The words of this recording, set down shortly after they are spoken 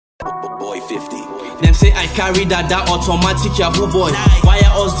Boy 50. Them say I carry that automatic Yahoo boy. Wire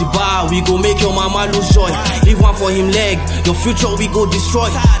us the bar, we go make your mama lose joy. Leave one for him leg, your future we go destroy.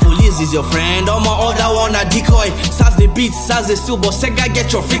 Police is your friend, all my other one a decoy. Saz the beat, Saz the still, but Sega get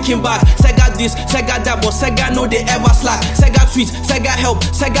your freaking back. Sega this, Sega that, but Sega know they ever slack. Sega tweet, Sega help,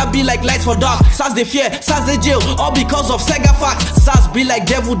 Sega be like light for dark. Saz the fear, Saz the jail, all because of Sega fact. Saz be like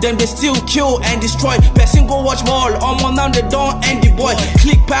devil, them they still kill and destroy. Person go watch ball, all now they don't end the boy.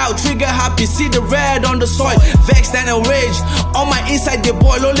 Click pow, trigger happy, see the red on the soil. Vexed and enraged, on my inside the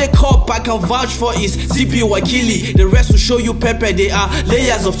boil. Only cup I can vouch for is CP Wakili. The rest will show you pepper, they are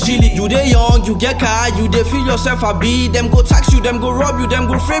layers of chili. You they young, you get car, you they feel yourself a beat. Them go tax you, them go rob you, them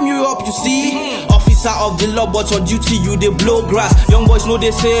go frame you up, you see. Officer of the law, but on duty you they blow grass. Young boys know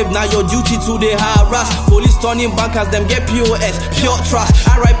they save, now your duty to they harass. Police turning bankers, them get POS, pure trust.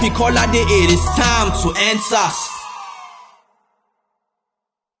 RIP caller day, it is time to end SARS.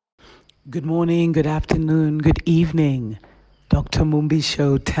 Good morning, good afternoon, good evening. Dr. Mumbi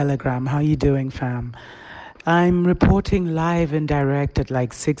Show Telegram. How you doing, fam? I'm reporting live and direct at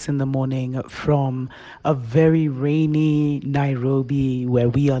like 6 in the morning from a very rainy Nairobi where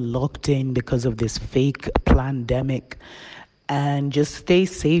we are locked in because of this fake pandemic. And just stay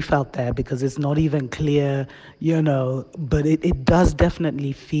safe out there because it's not even clear, but it does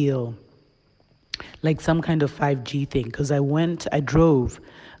definitely feel like some kind of 5G thing, because I drove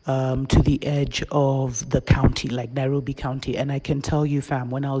to the edge of the county, like Nairobi County, and I can tell you,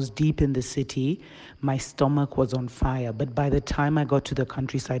 fam, when I was deep in the city, my stomach was on fire. But by the time I got to the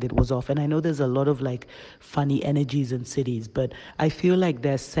countryside, it was off. And I know there's a lot of like funny energies in cities, but I feel like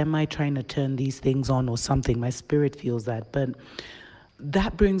they're semi trying to turn these things on or something. My spirit feels that. But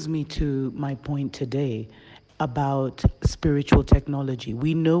that brings me to my point today about spiritual technology.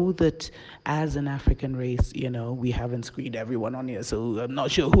 We know that as an African race, we haven't screened everyone on here, so I'm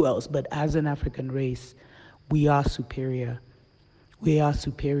not sure who else, but as an African race, we are superior. We are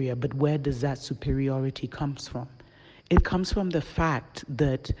superior, but where does that superiority comes from? It comes from the fact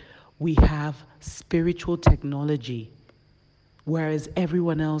that we have spiritual technology, whereas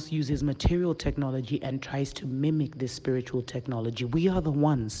everyone else uses material technology and tries to mimic this spiritual technology. We are the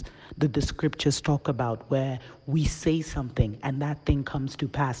ones that the scriptures talk about where we say something and that thing comes to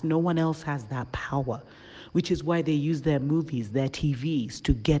pass. No one else has that power, which is why they use their movies, their TVs,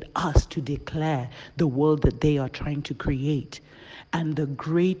 to get us to declare the world that they are trying to create. And the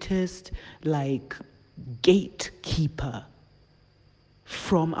greatest, gatekeeper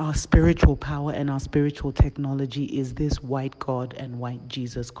from our spiritual power and our spiritual technology is this white God and white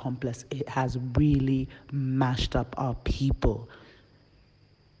Jesus complex. It has really mashed up our people.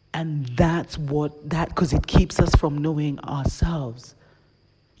 And that's because it keeps us from knowing ourselves.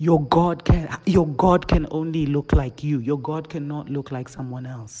 Your God can only look like you. Your God cannot look like someone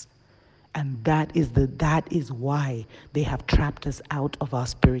else. And that is why they have trapped us out of our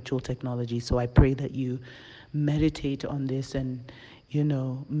spiritual technology. So I pray that you meditate on this and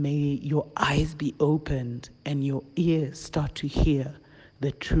may your eyes be opened and your ears start to hear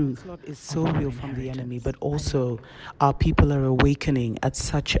the truth. It's so real from the enemy, but also our people are awakening at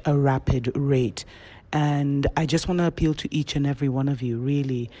such a rapid rate. And I just want to appeal to each and every one of you,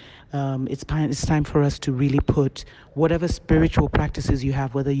 really. It's time for us to really put whatever spiritual practices you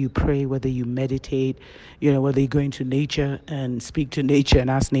have, whether you pray, whether you meditate, whether you go into nature and speak to nature and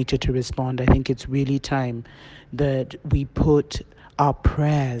ask nature to respond. I think it's really time that we put our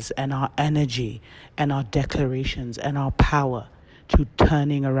prayers and our energy and our declarations and our power to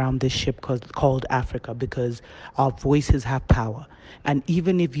turning around this ship called Africa, because our voices have power. And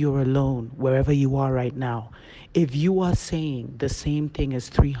even if you're alone, wherever you are right now, if you are saying the same thing as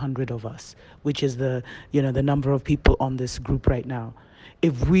 300 of us, which is the number of people on this group right now,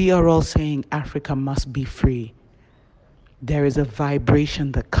 if we are all saying Africa must be free, there is a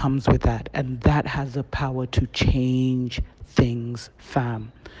vibration that comes with that, and that has the power to change things,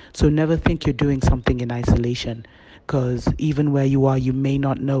 fam. So never think you're doing something in isolation, because even where you are, you may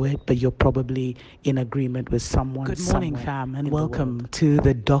not know it, but you're probably in agreement with someone. Good morning, fam, and welcome to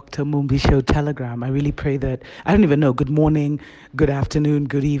the Dr. Mumbi Show Telegram. I really pray that, I don't even know, good morning, good afternoon,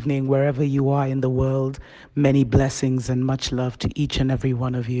 good evening, wherever you are in the world. Many blessings and much love to each and every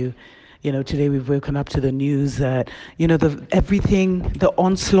one of you. Today we've woken up to the news that, the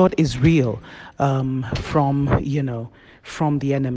onslaught is real from the enemy.